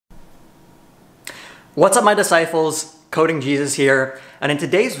What's up, my disciples? Coding Jesus here, and in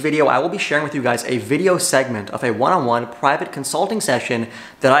today's video I will be sharing with you guys a video segment of a one-on-one private consulting session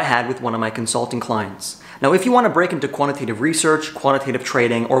that I had with one of my consulting clients. Now, if you want to break into quantitative research, quantitative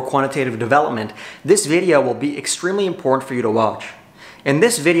trading, or quantitative development, this video will be extremely important for you to watch. In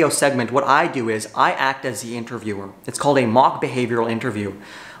this video segment, what I do is I act as the interviewer. It's called a mock behavioral interview.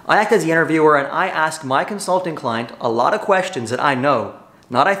 I act as the interviewer and I ask my consulting client a lot of questions that I know,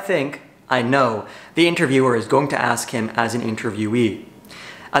 not I think, I know the interviewer is going to ask him as an interviewee.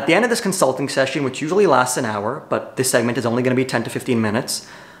 At the end of this consulting session, which usually lasts an hour, but this segment is only going to be 10 to 15 minutes,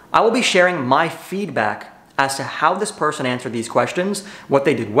 I will be sharing my feedback as to how this person answered these questions, what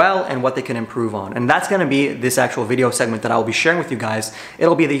they did well, and what they can improve on. And that's going to be this actual video segment that I will be sharing with you guys.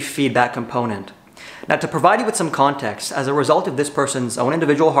 It'll be the feedback component. Now, to provide you with some context, as a result of this person's own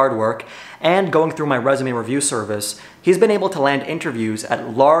individual hard work and going through my resume review service, he's been able to land interviews at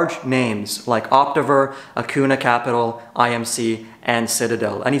large names like Optiver, Acuna Capital, IMC, and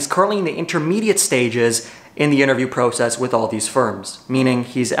Citadel. And he's currently in the intermediate stages in the interview process with all these firms, meaning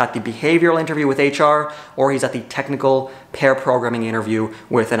he's at the behavioral interview with HR or he's at the technical pair programming interview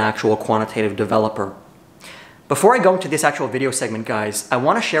with an actual quantitative developer. Before I go into this actual video segment, guys, I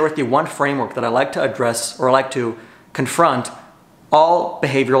want to share with you one framework that I like to address or I like to confront all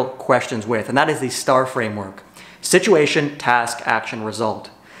behavioral questions with, and that is the STAR framework. Situation, task, action, result.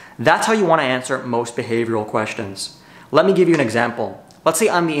 That's how you want to answer most behavioral questions. Let me give you an example. Let's say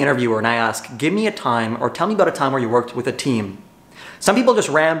I'm the interviewer and I ask, give me a time or tell me about a time where you worked with a team. Some people just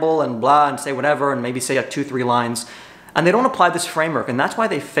ramble and blah and say whatever and maybe say like 2-3 lines. And they don't apply this framework, and that's why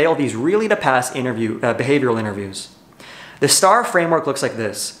they fail these really to pass behavioral interviews. The STAR framework looks like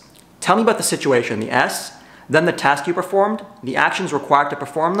this. Tell me about the situation, the S, then the task you performed, the actions required to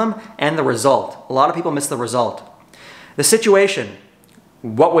perform them, and the result. A lot of people miss the result. The situation,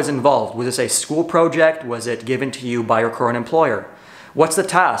 what was involved? Was this a school project? Was it given to you by your current employer? What's the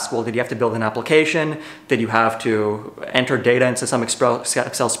task? Well, did you have to build an application? Did you have to enter data into some Excel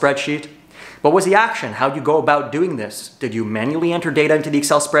spreadsheet? What was the action? How did you go about doing this? Did you manually enter data into the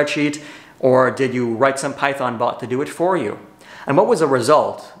Excel spreadsheet, or did you write some Python bot to do it for you? And what was the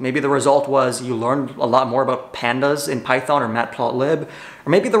result? Maybe the result was you learned a lot more about pandas in Python or matplotlib, or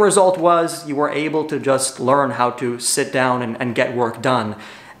maybe the result was you were able to just learn how to sit down and get work done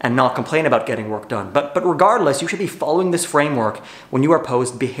and not complain about getting work done. But regardless, you should be following this framework when you are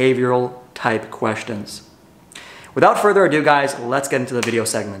posed behavioral type questions. Without further ado, guys, let's get into the video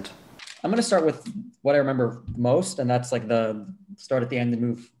segment. I'm going to start with what I remember most, and that's like the start at the end and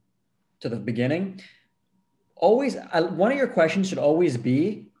move to the beginning. Always, one of your questions should always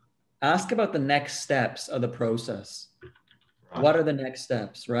be, ask about the next steps of the process. Right. What are the next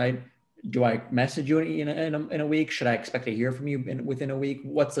steps, right? Do I message you in a week? Should I expect to hear from you within a week?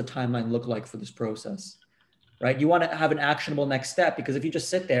 What's the timeline look like for this process, right? You want to have an actionable next step, because if you just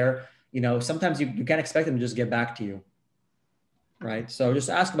sit there, sometimes you can't expect them to just get back to you. Right? So just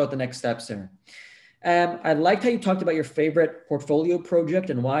ask about the next steps there. I liked how you talked about your favorite portfolio project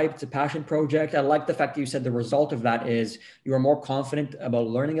and why it's a passion project. I like the fact that you said the result of that is you are more confident about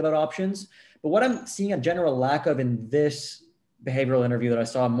learning about options. But what I'm seeing a general lack of in this behavioral interview that I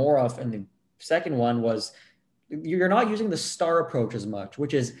saw more of in the second one was you're not using the STAR approach as much,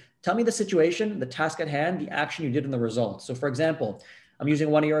 which is tell me the situation, the task at hand, the action you did, and the result. So for example, I'm using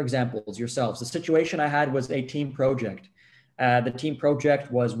one of your examples yourselves. The situation I had was a team project. The team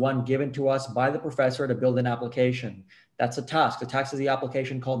project was one given to us by the professor to build an application. That's a task. The task is the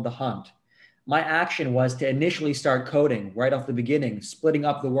application called The Hunt. My action was to initially start coding right off the beginning, splitting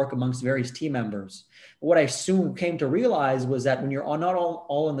up the work amongst various team members. But what I soon came to realize was that when you're not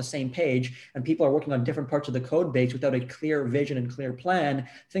all on the same page and people are working on different parts of the code base without a clear vision and clear plan,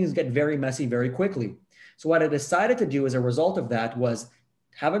 things get very messy very quickly. So what I decided to do as a result of that was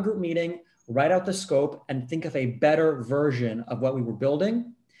have a group meeting, write out the scope, and think of a better version of what we were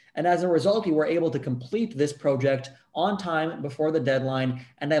building. And as a result, we were able to complete this project on time before the deadline.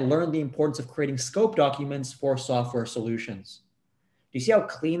 And I learned the importance of creating scope documents for software solutions. Do you see how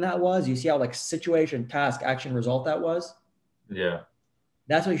clean that was? You see how like situation, task, action, result that was? Yeah.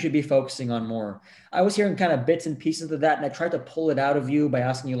 That's what you should be focusing on more. I was hearing kind of bits and pieces of that, and I tried to pull it out of you by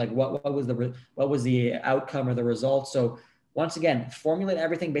asking you like, what was the outcome or the result? So once again, formulate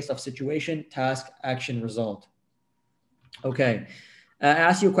everything based off situation, task, action, result. Okay. I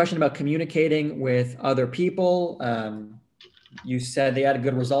asked you a question about communicating with other people. You said they had a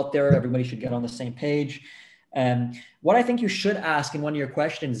good result there. Everybody should get on the same page. What I think you should ask in one of your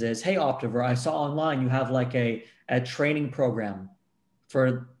questions is, hey, Optiver, I saw online you have like a training program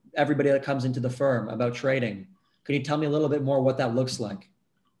for everybody that comes into the firm about trading. Can you tell me a little bit more what that looks like?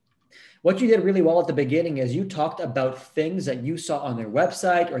 What you did really well at the beginning is you talked about things that you saw on their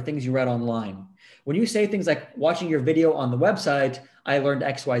website or things you read online. When you say things like watching your video on the website, I learned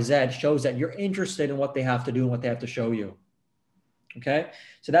XYZ, shows that you're interested in what they have to do and what they have to show you. Okay.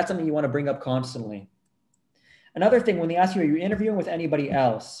 So that's something you want to bring up constantly. Another thing, when they ask you, are you interviewing with anybody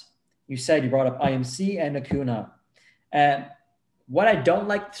else? You said you brought up IMC and Acuna. And what I don't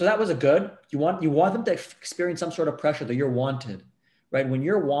like, so that was a good, you want them to experience some sort of pressure that you're wanted, right? When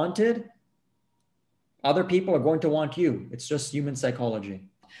you're wanted, other people are going to want you. It's just human psychology.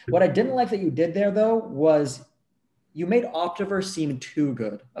 What I didn't like that you did there, though, was you made Optiver seem too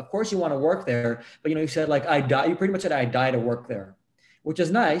good. Of course, you want to work there, but you said like I die. You pretty much said I die to work there, which is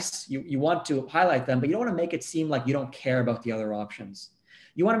nice. You want to highlight them, but you don't want to make it seem like you don't care about the other options.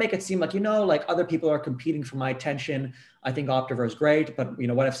 You want to make it seem like like other people are competing for my attention. I think Optiver is great, but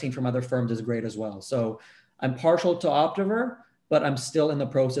what I've seen from other firms is great as well. So I'm partial to Optiver, but I'm still in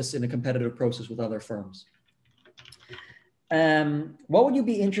a competitive process with other firms. What would you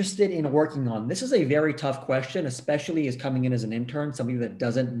be interested in working on? This is a very tough question, especially as coming in as an intern, somebody that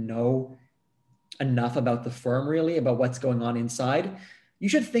doesn't know enough about the firm, really, about what's going on inside. You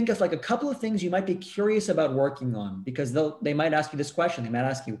should think of like a couple of things you might be curious about working on, because they might ask you this question. They might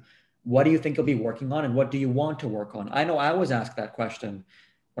ask you, what do you think you'll be working on and what do you want to work on? I know I was asked that question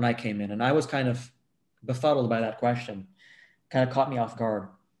when I came in, and I was kind of befuddled by that question. Kind of caught me off guard.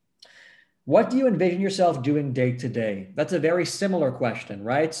 What do you envision yourself doing day to day? That's a very similar question,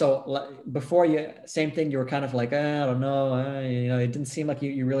 right? So before same thing, you were kind of like, I don't know, it didn't seem like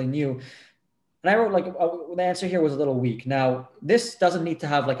you really knew. And I wrote like, the answer here was a little weak. Now, this doesn't need to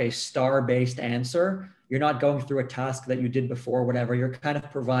have like a star-based answer. You're not going through a task that you did before, whatever. You're kind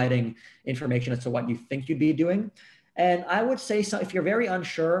of providing information as to what you think you'd be doing. And I would say, if you're very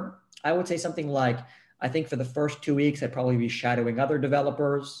unsure, I would say something like, I think for the first 2 weeks, I'd probably be shadowing other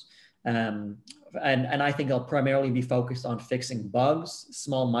developers. And I think I'll primarily be focused on fixing bugs,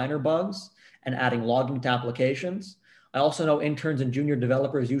 small minor bugs, and adding logging to applications. I also know interns and junior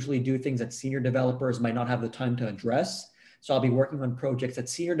developers usually do things that senior developers might not have the time to address. So I'll be working on projects that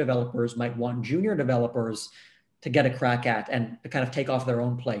senior developers might want junior developers to get a crack at and to kind of take off their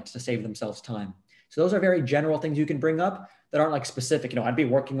own plates to save themselves time. So those are very general things you can bring up that aren't like specific, I'd be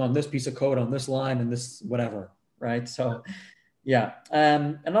working on this piece of code on this line and this whatever, right? So yeah.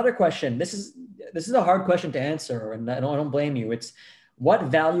 Another question. This is a hard question to answer, and I don't blame you. It's what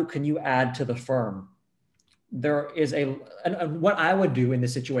value can you add to the firm? There is and what I would do in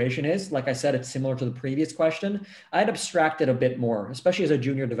this situation is, like I said, it's similar to the previous question. I'd abstract it a bit more, especially as a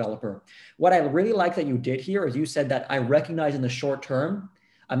junior developer. What I really like that you did here is you said that I recognize in the short term,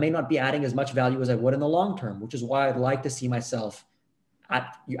 I may not be adding as much value as I would in the long term, which is why I'd like to see myself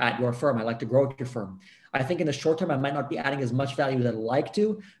at your firm. I like to grow at your firm. I think in the short term, I might not be adding as much value as I'd like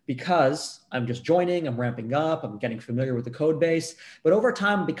to because I'm just joining, I'm ramping up, I'm getting familiar with the code base. But over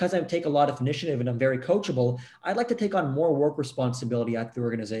time, because I take a lot of initiative and I'm very coachable, I'd like to take on more work responsibility at the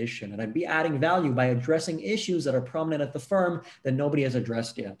organization. And I'd be adding value by addressing issues that are prominent at the firm that nobody has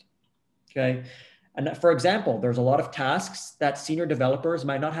addressed yet. Okay. And for example, there's a lot of tasks that senior developers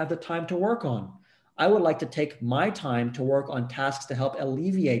might not have the time to work on. I would like to take my time to work on tasks to help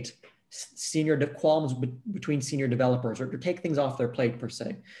alleviate qualms between senior developers, or to take things off their plate per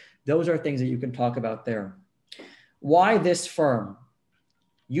se. Those are things that you can talk about there. Why this firm?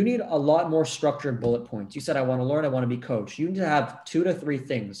 You need a lot more structured bullet points. You said, I want to learn, I want to be coached. You need to have 2 to 3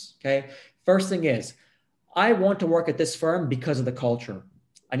 things, okay? First thing is, I want to work at this firm because of the culture.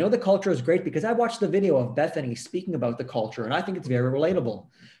 I know the culture is great because I watched the video of Bethany speaking about the culture, and I think it's very relatable.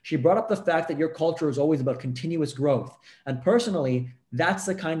 She brought up the fact that your culture is always about continuous growth. And personally, that's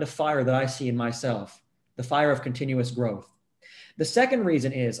the kind of fire that I see in myself, the fire of continuous growth. The second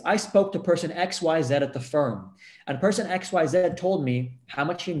reason is I spoke to person XYZ at the firm, and person XYZ told me how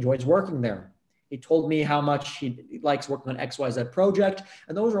much he enjoys working there. He told me how much he likes working on XYZ project.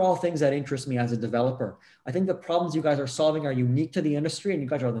 And those are all things that interest me as a developer. I think the problems you guys are solving are unique to the industry, and you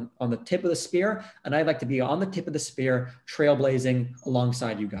guys are on the tip of the spear. And I'd like to be on the tip of the spear, trailblazing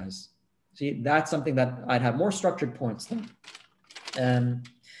alongside you guys. See, that's something that I'd have more structured points then.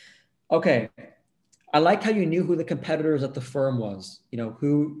 Okay. I liked how you knew who the competitors at the firm was,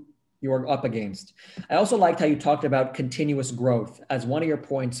 who you were up against. I also liked how you talked about continuous growth as one of your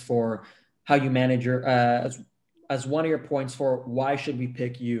points for how you manage your, as one of your points for why should we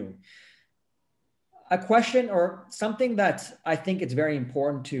pick you. A question or something that I think it's very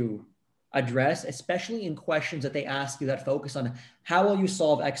important to address, especially in questions that they ask you that focus on how will you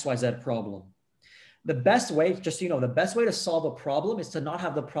solve XYZ problem. The best way, just so you know, the best way to solve a problem is to not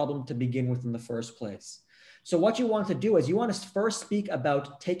have the problem to begin with in the first place. So what you want to do is you want to first speak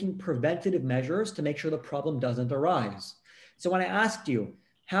about taking preventative measures to make sure the problem doesn't arise. So when I asked you,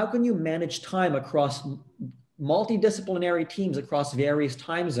 how can you manage time across multidisciplinary teams across various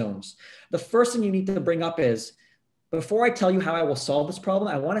time zones? The first thing you need to bring up is, before I tell you how I will solve this problem,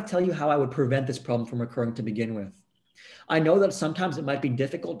 I want to tell you how I would prevent this problem from occurring to begin with. I know that sometimes it might be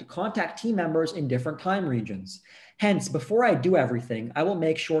difficult to contact team members in different time regions. Hence, before I do everything, I will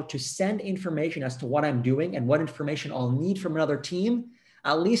make sure to send information as to what I'm doing and what information I'll need from another team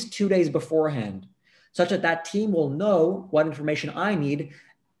at least 2 days beforehand, such that that team will know what information I need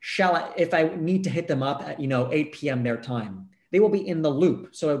if I need to hit them up at 8 p.m. their time. They will be in the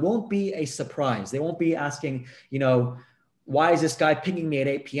loop. So it won't be a surprise. They won't be asking, why is this guy pinging me at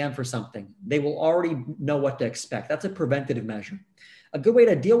 8 p.m. for something? They will already know what to expect. That's a preventative measure. A good way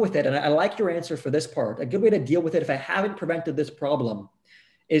to deal with it, and I like your answer for this part, a good way to deal with it if I haven't prevented this problem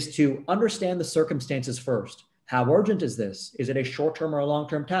is to understand the circumstances first. How urgent is this? Is it a short-term or a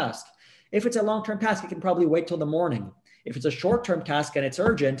long-term task? If it's a long-term task, it can probably wait till the morning. If it's a short-term task and it's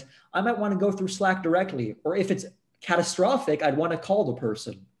urgent, I might want to go through Slack directly. Or if it's catastrophic, I'd want to call the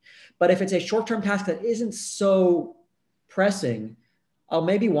person. But if it's a short-term task that isn't so pressing, I'll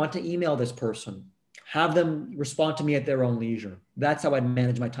maybe want to email this person, have them respond to me at their own leisure. That's how I'd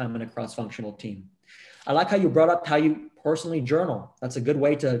manage my time in a cross-functional team. I like how you brought up how you personally journal. That's a good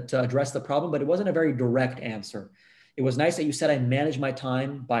way to address the problem, but it wasn't a very direct answer. It was nice that you said I manage my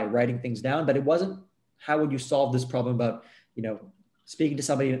time by writing things down, but it wasn't how would you solve this problem about, speaking to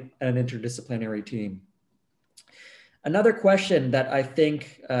somebody in an interdisciplinary team. Another question that I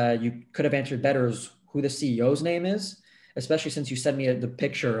think you could have answered better is who the CEO's name is, especially since you sent me the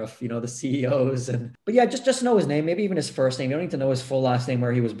picture of, the CEOs. But yeah, just know his name, maybe even his first name. You don't need to know his full last name,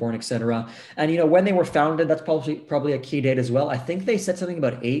 where he was born, etc. And, when they were founded, that's probably a key date as well. I think they said something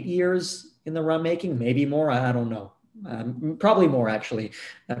about 8 years in the run making, maybe more. I don't know. Probably more, actually.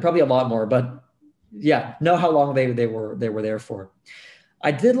 Probably a lot more. But yeah, know how long they were there for.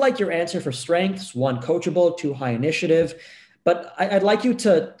 I did like your answer for strengths: 1, coachable; 2, high initiative. But I'd like you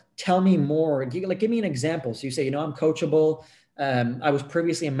to tell me more. Give me an example. So you say, I'm coachable. I was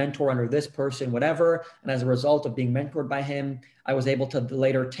previously a mentor under this person, whatever. And as a result of being mentored by him, I was able to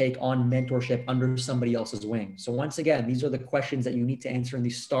later take on mentorship under somebody else's wing. So once again, these are the questions that you need to answer in the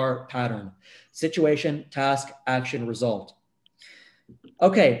STAR pattern: situation, task, action, result.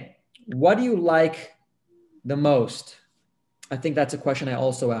 Okay. What do you like the most? I think that's a question I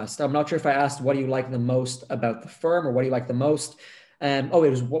also asked. I'm not sure if I asked what do you like the most about the firm or what do you like the most. It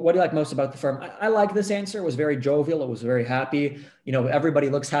was what do you like most about the firm? I like this answer. It was very jovial. It was very happy. Everybody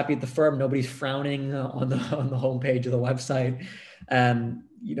looks happy at the firm. Nobody's frowning on the homepage of the website.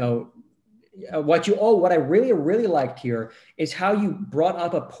 What I really, really liked here is how you brought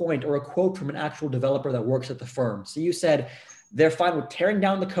up a point or a quote from an actual developer that works at the firm. So you said they're fine with tearing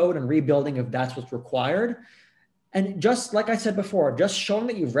down the code and rebuilding if that's what's required. And just like I said before, just showing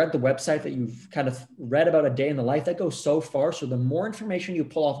that you've read the website, that you've kind of read about a day in the life, that goes so far. So the more information you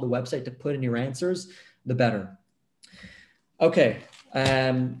pull off the website to put in your answers, the better. Okay,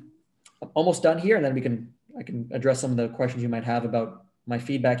 I'm almost done here, and then I can address some of the questions you might have about my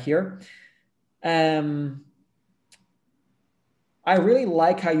feedback here. I really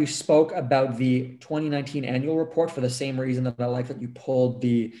like how you spoke about the 2019 annual report for the same reason that I like that you pulled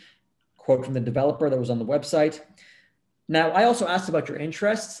the quote from the developer that was on the website. Now, I also asked about your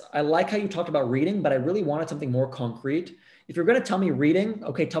interests. I like how you talked about reading, but I really wanted something more concrete. If you're going to tell me reading,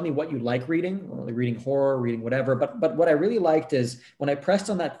 okay, tell me what you like reading, or reading horror, reading whatever. But what I really liked is when I pressed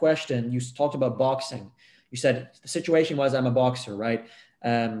on that question, you talked about boxing. You said the situation was I'm a boxer, right?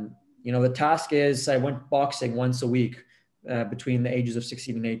 The task is I went boxing once a week between the ages of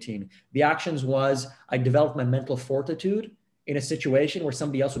 16 and 18. The actions was I developed my mental fortitude in a situation where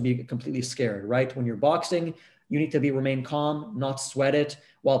somebody else would be completely scared, right? When you're boxing, you need to remain calm, not sweat it,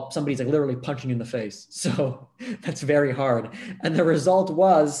 while somebody's literally punching you in the face. So that's very hard. And the result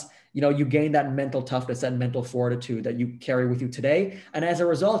was, you gain that mental toughness, that mental fortitude that you carry with you today. And as a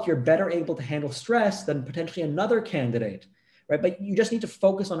result, you're better able to handle stress than potentially another candidate, right? But you just need to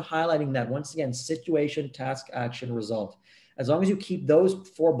focus on highlighting that. Once again, situation, task, action, result. As long as you keep those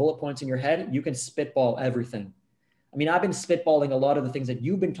 4 bullet points in your head, you can spitball everything. I mean, I've been spitballing a lot of the things that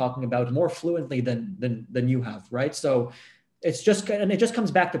you've been talking about more fluently than you have, right? So it just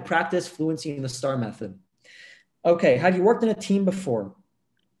comes back to practice, fluency, and the STAR method. Okay, have you worked in a team before?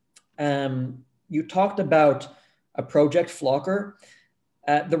 You talked about a project, Flocker.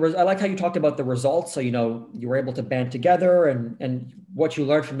 I like how you talked about the results. So, you were able to band together, and what you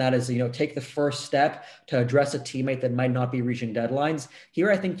learned from that is, take the first step to address a teammate that might not be reaching deadlines. Here,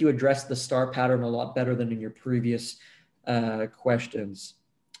 I think you addressed the star pattern a lot better than in your previous questions.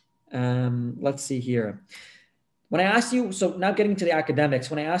 Let's see here. When I asked you, so now getting to the academics,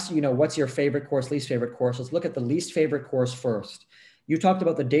 when I asked you, what's your favorite course, least favorite course, let's look at the least favorite course first. You talked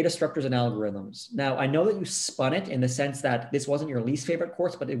about the data structures and algorithms. Now, I know that you spun it in the sense that this wasn't your least favorite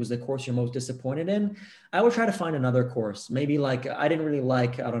course, but it was the course you're most disappointed in. I would try to find another course. Maybe like, I didn't really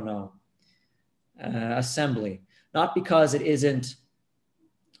like, I don't know, assembly. Not because it isn't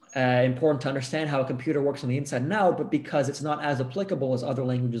important to understand how a computer works on the inside and out, but because it's not as applicable as other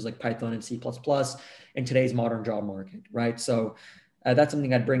languages like Python and C++ in today's modern job market, right? So that's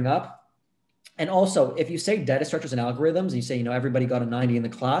something I'd bring up. And also, if you say data structures and algorithms, and you say, everybody got a 90 in the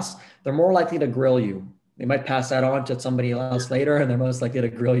class, they're more likely to grill you. They might pass that on to somebody else later, and they're most likely to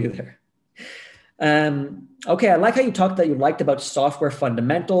grill you there. Okay, I like how you talked that you liked about software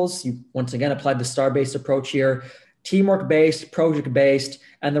fundamentals. You, once again, applied the star-based approach here, teamwork-based, project-based,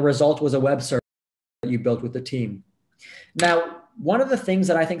 and the result was a web server that you built with the team. Now, one of the things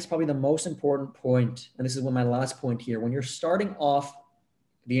that I think is probably the most important point, and this is my last point here, when you're starting off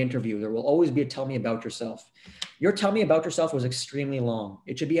the interview, there will always be a tell me about yourself. Your tell me about yourself was extremely long.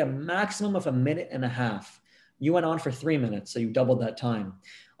 It should be a maximum of 1.5 minutes. You went on for 3 minutes, so you doubled that time.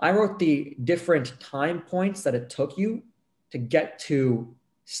 I wrote the different time points that it took you to get to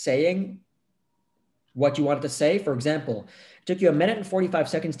saying what you wanted to say. For example, it took you 1 minute and 45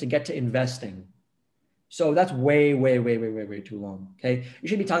 seconds to get to investing. So that's way, way, way, way, way, way too long. Okay. You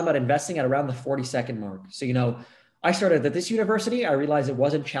should be talking about investing at around the 40-second mark. So, I started at this university. I realized it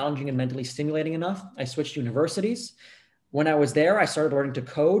wasn't challenging and mentally stimulating enough. I switched universities. When I was there, I started learning to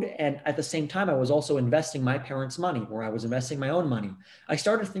code. And at the same time, I was also investing my parents' money, or I was investing my own money. I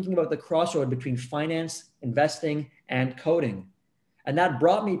started thinking about the crossroad between finance, investing, and coding. And that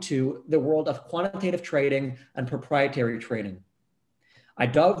brought me to the world of quantitative trading and proprietary trading. I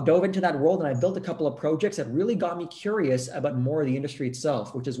dove into that world, and I built a couple of projects that really got me curious about more of the industry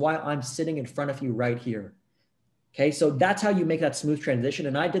itself, which is why I'm sitting in front of you right here. Okay, so that's how you make that smooth transition.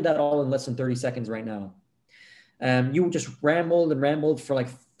 And I did that all in less than 30 seconds right now. You just rambled and rambled for like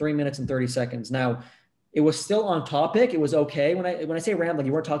 3 minutes and 30 seconds. Now, it was still on topic. It was okay. When I say rambling,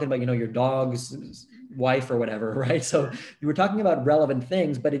 you weren't talking about, your dog's wife or whatever, right? So you were talking about relevant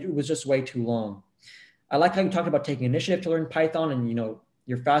things, but it was just way too long. I like how you talked about taking initiative to learn Python, and,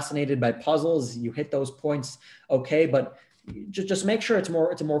 you're fascinated by puzzles. You hit those points. Okay, but just make sure it's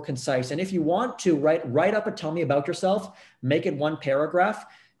more concise. And if you want to write up a tell me about yourself, make it 1 paragraph,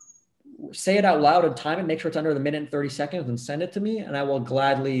 say it out loud and time it, make sure it's under the 1 minute and 30 seconds, and send it to me. And I will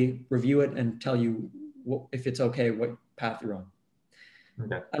gladly review it and tell you if it's okay, what path you're on.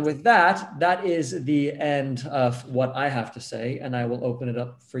 Okay. And with that, that is the end of what I have to say, and I will open it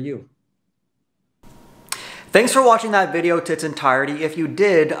up for you. Thanks for watching that video to its entirety. If you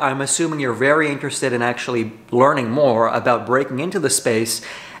did, I'm assuming you're very interested in actually learning more about breaking into the space.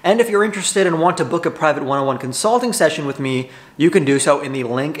 And if you're interested and want to book a private one-on-one consulting session with me, you can do so in the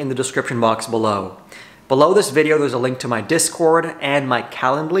link in the description box below. Below this video, there's a link to my Discord and my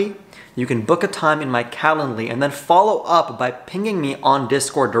Calendly. You can book a time in my Calendly and then follow up by pinging me on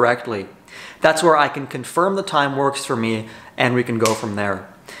Discord directly. That's where I can confirm the time works for me, and we can go from there.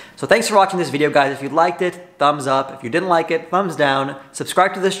 So thanks for watching this video, guys. If you liked it, thumbs up. If you didn't like it, thumbs down.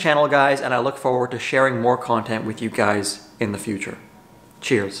 Subscribe to this channel, guys, and I look forward to sharing more content with you guys in the future.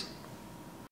 Cheers.